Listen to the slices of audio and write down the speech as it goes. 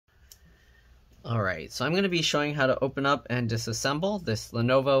Alright, so I'm going to be showing how to open up and disassemble this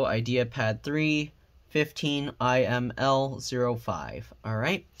Lenovo IdeaPad 3 15IML05.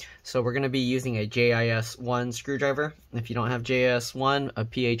 Alright, so we're going to be using a JIS1 screwdriver. If you don't have JIS1, a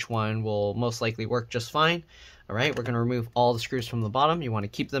PH1 will most likely work just fine. Alright, we're going to remove all the screws from the bottom. You want to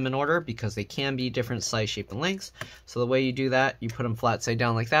keep them in order because they can be different size, shape, and lengths. So the way you do that, you put them flat side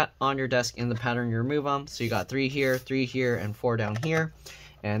down like that on your desk in the pattern you remove them. So you got 3 here, and 4 down here.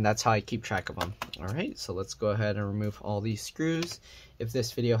 And that's how I keep track of them. Alright, so let's go ahead and remove all these screws. If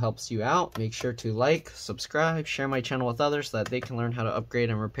this video helps you out, make sure to like, subscribe, share my channel with others so that they can learn how to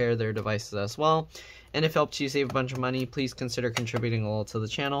upgrade and repair their devices as well. And if it helps you save a bunch of money, please consider contributing a little to the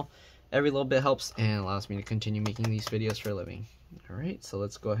channel. Every little bit helps and allows me to continue making these videos for a living. Alright, so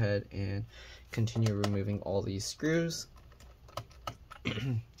let's go ahead and continue removing all these screws.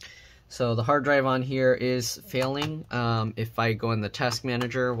 So the hard drive on here is failing. If I go in the task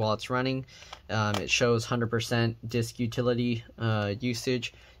manager while it's running, it shows 100% disk utility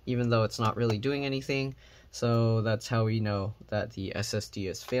usage, even though it's not really doing anything. So that's how we know that the SSD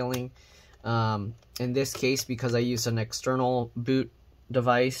is failing. In this case, because I used an external boot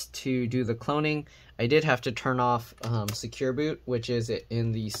device to do the cloning, I did have to turn off Secure Boot, which is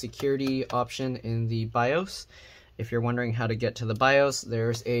in the security option in the BIOS. If you're wondering how to get to the BIOS,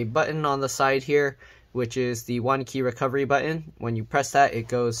 there's a button on the side here, which is the one key recovery button. When you press that, it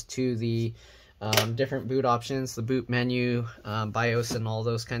goes to the different boot options, the boot menu, BIOS, and all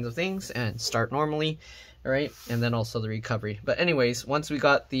those kinds of things, and start normally, all right? And then also the recovery. But anyways, once we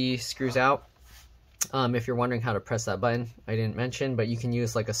got the screws out, if you're wondering how to press that button, I didn't mention, but you can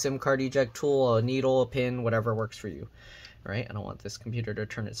use like a SIM card eject tool, a needle, a pin, whatever works for you, all right? I don't want this computer to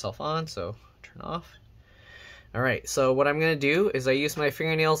turn itself on, so turn off. Alright, so what I'm going to do is I use my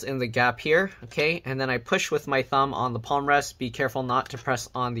fingernails in the gap here, okay, and then I push with my thumb on the palm rest. Be careful not to press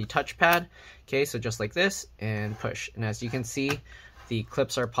on the touchpad, okay, so just like this, and push. And as you can see, the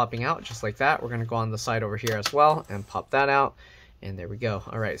clips are popping out just like that. We're going to go on the side over here as well and pop that out, and there we go.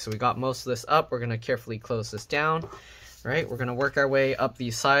 Alright, so we got most of this up. We're going to carefully close this down. Right, we're going to work our way up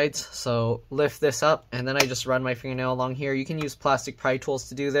these sides, so lift this up, and then I just run my fingernail along here. You can use plastic pry tools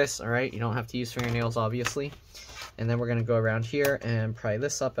to do this, alright? You don't have to use fingernails, obviously. And then we're going to go around here and pry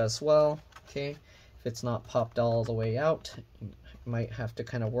this up as well, okay? If it's not popped all the way out, you might have to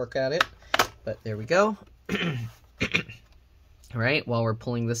kind of work at it, but there we go. Alright, while we're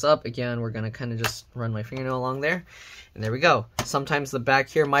pulling this up, again, we're going to kind of just run my fingernail along there. And there we go. Sometimes the back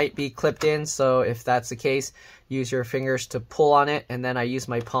here might be clipped in, so if that's the case, use your fingers to pull on it, and then I use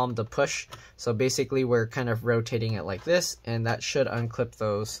my palm to push. So basically, we're kind of rotating it like this, and that should unclip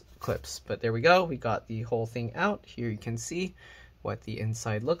those clips. But there we go. We got the whole thing out. Here you can see what the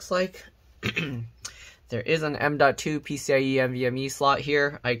inside looks like. There is an M.2 PCIe NVMe slot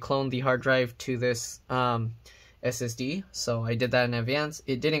here. I cloned the hard drive to this SSD, so I did that in advance.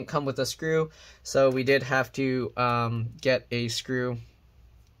 It didn't come with a screw, so we did have to get a screw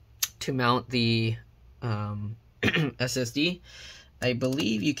to mount the SSD. I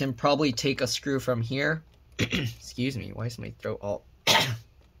believe you can probably take a screw from here. Excuse me, why is my throat all...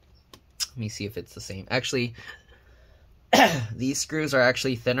 Let me see if it's the same. Actually, these screws are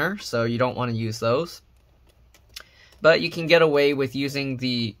actually thinner, so you don't want to use those. But you can get away with using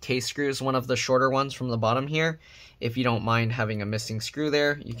the case screws, one of the shorter ones from the bottom here. If you don't mind having a missing screw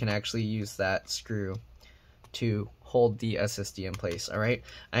there, you can actually use that screw to hold the SSD in place, alright?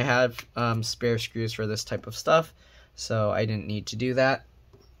 I have spare screws for this type of stuff, so I didn't need to do that.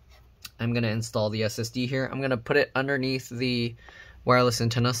 I'm going to install the SSD here. I'm going to put it underneath the wireless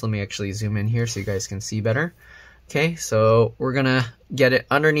antenna, so let me actually zoom in here so you guys can see better. Okay, so we're going to get it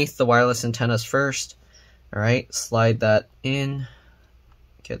underneath the wireless antennas first. Alright, slide that in,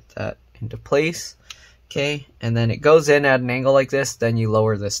 get that into place, okay, and then it goes in at an angle like this, then you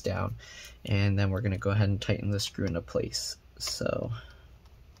lower this down, and then we're going to go ahead and tighten the screw into place. So,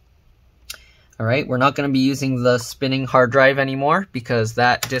 alright, we're not going to be using the spinning hard drive anymore, because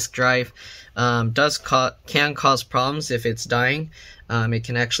that disk drive can cause problems if it's dying. It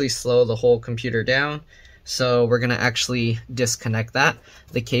can actually slow the whole computer down. So we're going to actually disconnect that.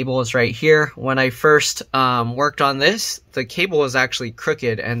 The cable is right here. When I first worked on this, the cable was actually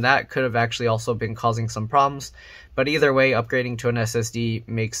crooked, and that could have actually also been causing some problems. But either way, upgrading to an SSD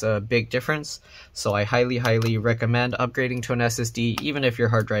makes a big difference. So I highly, highly recommend upgrading to an SSD, even if your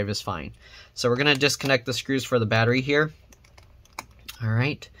hard drive is fine. So we're going to disconnect the screws for the battery here. All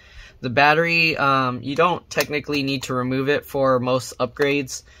right. The battery, you don't technically need to remove it for most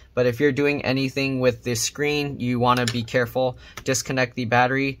upgrades. But if you're doing anything with this screen, you want to be careful. Disconnect the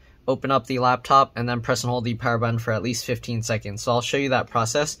battery open up the laptop, and then press and hold the power button for at least 15 seconds. So I'll show you that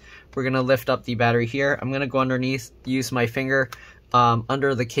process. We're going to lift up the battery here. I'm going to go underneath, use my finger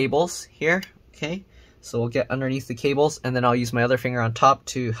under the cables here. Okay, so we'll get underneath the cables, and then I'll use my other finger on top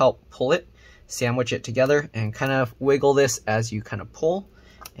to help pull it, sandwich it together, and kind of wiggle this as you kind of pull.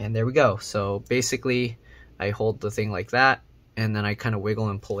 And there we go. So basically, I hold the thing like that, and then I kind of wiggle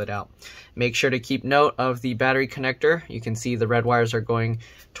and pull it out. Make sure to keep note of the battery connector. You can see the red wires are going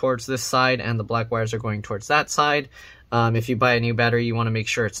towards this side and the black wires are going towards that side. If you buy a new battery, you want to make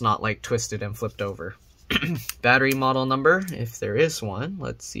sure it's not like twisted and flipped over. Battery model number, if there is one,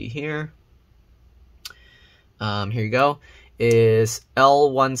 let's see here. Here you go, is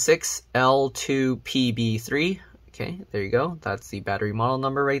L16L2PB3. Okay, there you go. That's the battery model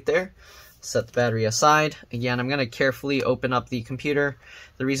number right there. Set the battery aside. Again, I'm going to carefully open up the computer.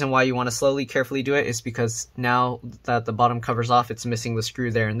 The reason why you want to slowly, carefully do it is because now that the bottom cover's off, it's missing the screw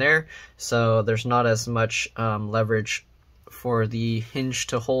there and there. So there's not as much leverage for the hinge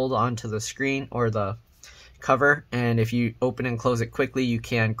to hold onto the screen or the cover. And if you open and close it quickly, you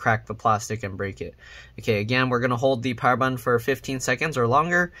can crack the plastic and break it. Okay, again, we're going to hold the power button for 15 seconds or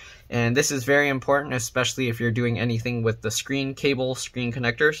longer. And this is very important, especially if you're doing anything with the screen cable, screen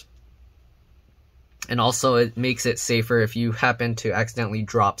connectors. And also it makes it safer if you happen to accidentally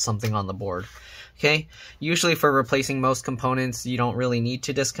drop something on the board. Okay, usually for replacing most components, you don't really need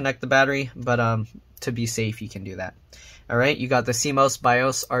to disconnect the battery, but to be safe, you can do that. All right, you got the CMOS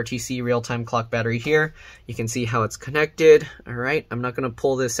BIOS RTC real-time clock battery here. You can see how it's connected. All right, I'm not going to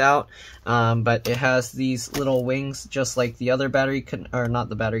pull this out, but it has these little wings just like the other battery, or not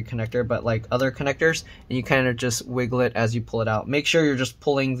the battery connector, but like other connectors, and you kind of just wiggle it as you pull it out. Make sure you're just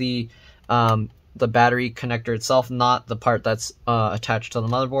pulling the battery connector itself, not the part that's attached to the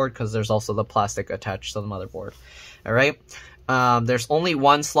motherboard, because there's also the plastic attached to the motherboard. All right. There's only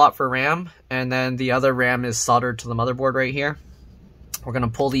one slot for RAM, and then the other RAM is soldered to the motherboard right here. We're going to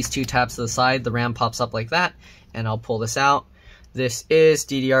pull these two tabs to the side. The RAM pops up like that, and I'll pull this out. This is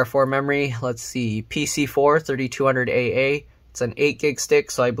DDR4 memory. Let's see, PC4 3200AA. It's an 8 gig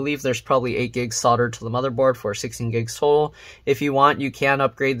stick, so I believe there's probably 8 gigs soldered to the motherboard for 16 gigs total. If you want, you can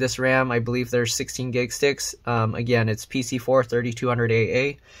upgrade this RAM. I believe there's 16 gig sticks. Again, it's PC4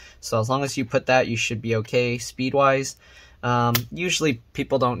 3200AA. So as long as you put that, you should be okay speed-wise. Usually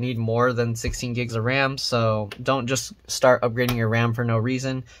people don't need more than 16 gigs of RAM, so don't just start upgrading your RAM for no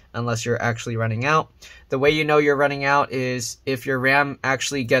reason unless you're actually running out. The way you know you're running out is if your RAM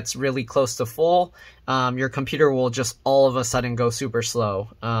actually gets really close to full, your computer will just all of a sudden go super slow.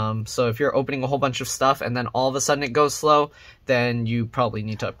 So if you're opening a whole bunch of stuff and then all of a sudden it goes slow, then you probably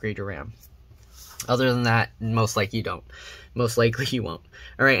need to upgrade your RAM. Other than that, most likely you don't. Most likely you won't.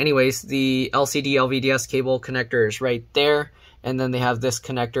 All right, anyways, the LCD LVDS cable connector is right there. And then they have this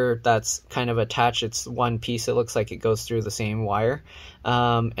connector that's kind of attached. It's one piece. It looks like it goes through the same wire.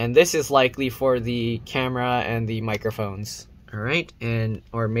 And this is likely for the camera and the microphones. All right,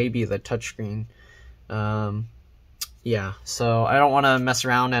 or maybe the touchscreen. Yeah, so I don't want to mess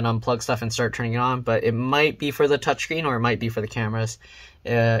around and unplug stuff and start turning it on, but it might be for the touchscreen or it might be for the cameras.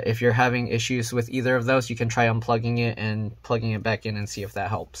 If you're having issues with either of those, you can try unplugging it and plugging it back in and see if that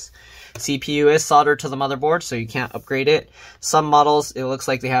helps. CPU is soldered to the motherboard, so you can't upgrade it. Some models, it looks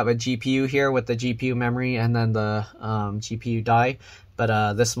like they have a GPU here with the GPU memory and then the GPU die,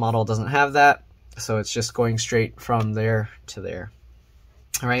 but this model doesn't have that, so it's just going straight from there to there.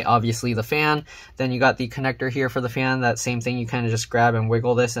 All right, obviously the fan. Then you got the connector here for the fan. That same thing, you kind of just grab and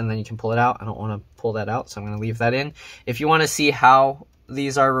wiggle this and then you can pull it out. I don't want to pull that out, so I'm going to leave that in. If you want to see how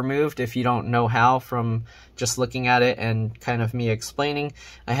these are removed, if you don't know how from just looking at it and kind of me explaining,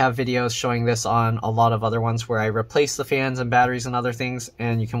 I have videos showing this on a lot of other ones where I replace the fans and batteries and other things,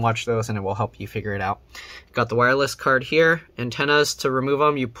 and you can watch those and it will help you figure it out. Got the wireless card here. Antennas, to remove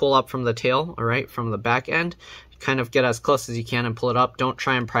them, you pull up from the tail, all right, from the back end. Kind of get as close as you can and pull it up. Don't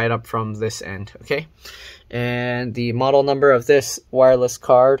try and pry it up from this end, okay? And the model number of this wireless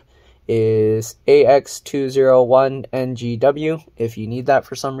card is AX201NGW if you need that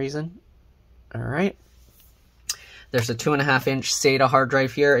for some reason. All right. There's a 2.5-inch SATA hard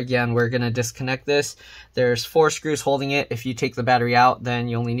drive here. Again, we're going to disconnect this. There's 4 screws holding it. If you take the battery out, then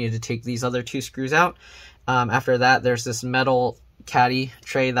you only need to take these other 2 screws out. After that, there's this metal caddy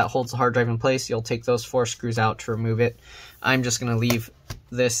tray that holds the hard drive in place. You'll take those 4 screws out to remove it. I'm just going to leave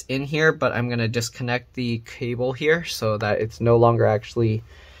this in here, but I'm going to disconnect the cable here so that it's no longer actually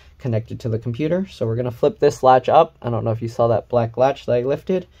connected to the computer. So we're going to flip this latch up. I don't know if you saw that black latch that I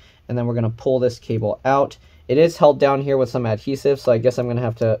lifted, and then we're going to pull this cable out. It is held down here with some adhesive, so I guess I'm going to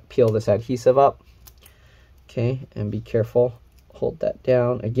have to peel this adhesive up. Okay, and be careful hold that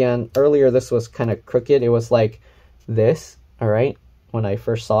down. Again, earlier this was kind of crooked. It was like this, all right, when I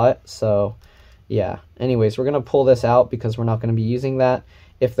first saw it. So yeah, anyways, we're gonna pull this out because we're not gonna be using that.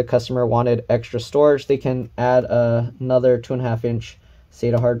 If the customer wanted extra storage, they can add another 2.5-inch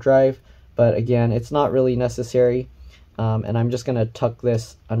SATA hard drive, but again, it's not really necessary. And I'm just gonna tuck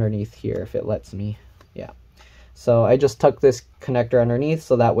this underneath here if it lets me. Yeah, so I just tuck this connector underneath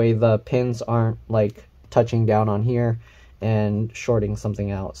so that way the pins aren't like touching down on here and shorting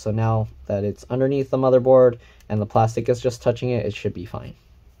something out. So now that it's underneath the motherboard and the plastic is just touching it, it should be fine.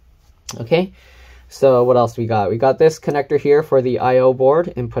 Okay, so what else we got? We got this connector here for the I/O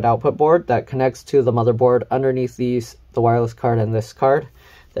board, input output board, that connects to the motherboard underneath the wireless card and this card,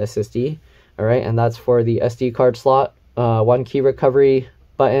 the SSD. All right, and that's for the SD card slot, 1 key recovery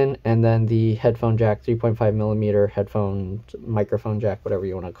button, and then the headphone jack, 3.5mm headphone microphone jack, whatever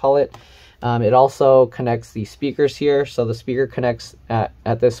you want to call it. It also connects the speakers here. So the speaker connects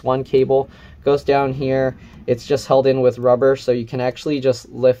at this one cable, goes down here. It's just held in with rubber, so you can actually just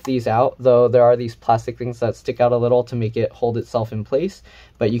lift these out, though there are these plastic things that stick out a little to make it hold itself in place,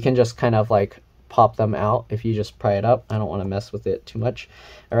 but you can just kind of like pop them out if you just pry it up. I don't want to mess with it too much.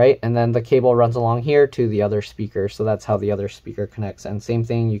 All right, and then the cable runs along here to the other speaker, so that's how the other speaker connects. And same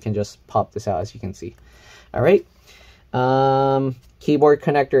thing, you can just pop this out, as you can see. All right, keyboard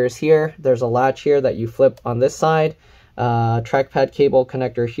connector is here. There's a latch here that you flip on this side. Trackpad cable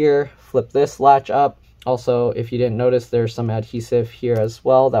connector here, flip this latch up. Also, if you didn't notice, there's some adhesive here as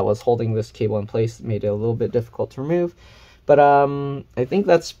well that was holding this cable in place, made it a little bit difficult to remove. But I think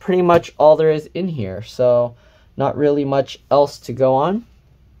that's pretty much all there is in here, so not really much else to go on.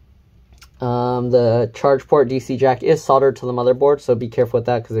 The charge port DC jack is soldered to the motherboard, so be careful with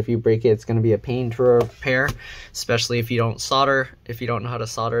that, because if you break it, it's going to be a pain to repair, especially if you don't solder. If you don't know how to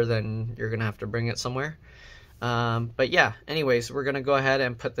solder, then you're going to have to bring it somewhere. But yeah, anyways, we're going to go ahead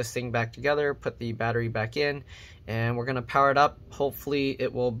and put this thing back together, put the battery back in, and we're going to power it up. Hopefully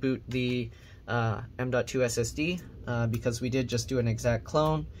it will boot the M.2 SSD, because we did just do an exact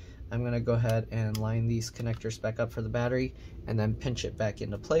clone. I'm going to go ahead and line these connectors back up for the battery and then pinch it back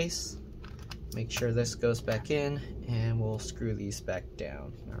into place. Make sure this goes back in, and we'll screw these back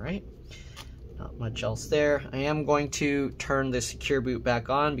down. All right, not much else there. I am going to turn the secure boot back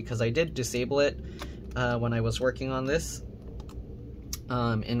on because I did disable it when I was working on this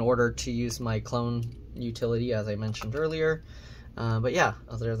in order to use my clone utility, as I mentioned earlier. But yeah,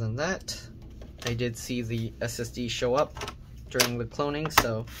 other than that, I did see the SSD show up during the cloning,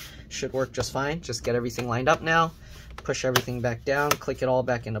 so should work just fine. Just get everything lined up now, push everything back down, click it all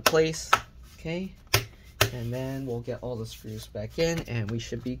back into place. Okay, and then we'll get all the screws back in and we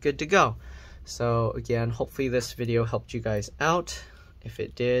should be good to go. So again, hopefully this video helped you guys out. If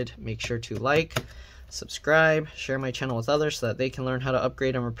it did, make sure to like, subscribe, share my channel with others so that they can learn how to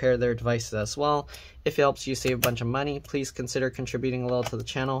upgrade and repair their devices as well. If it helps you save a bunch of money, please consider contributing a little to the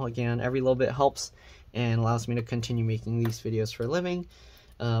channel. Again, every little bit helps and allows me to continue making these videos for a living.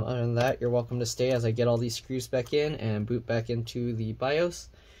 Other than that, you're welcome to stay as I get all these screws back in and boot back into the BIOS.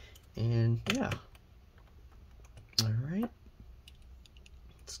 And yeah, all right,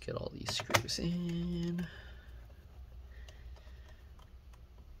 let's get all these screws in.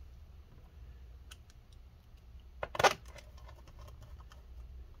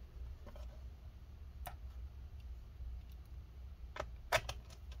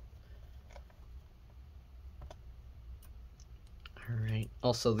 Alright,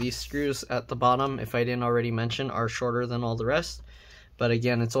 also these screws at the bottom, if I didn't already mention, are shorter than all the rest. But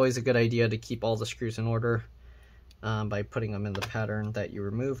again, it's always a good idea to keep all the screws in order by putting them in the pattern that you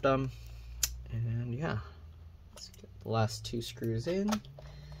removed them. And yeah, let's get the last two screws in.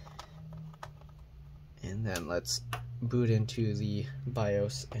 And then let's boot into the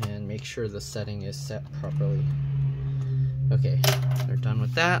BIOS and make sure the setting is set properly. Okay, we're done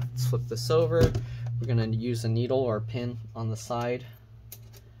with that. Let's flip this over. We're going to use a needle or a pin on the side,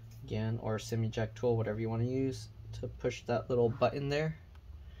 again, or a semi-jack tool, whatever you want to use, to push that little button there.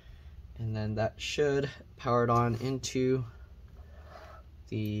 And then that should power it on into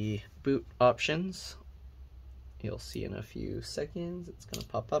the boot options. You'll see in a few seconds, it's going to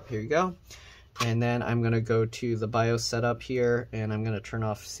pop up. Here you go. And then I'm going to go to the BIOS setup here, and I'm going to turn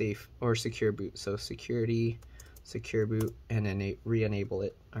off safe or secure boot. So security, secure boot, and then re-enable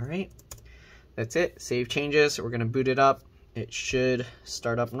it. All right. That's it. Save changes. We're going to boot it up. It should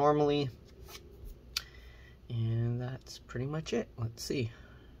start up normally. And that's pretty much it. Let's see.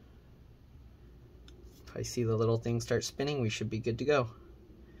 If I see the little thing start spinning, we should be good to go.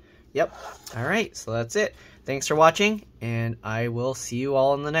 Yep. All right. So that's it. Thanks for watching, and I will see you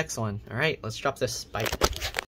all in the next one. All right. Let's drop this. Bye.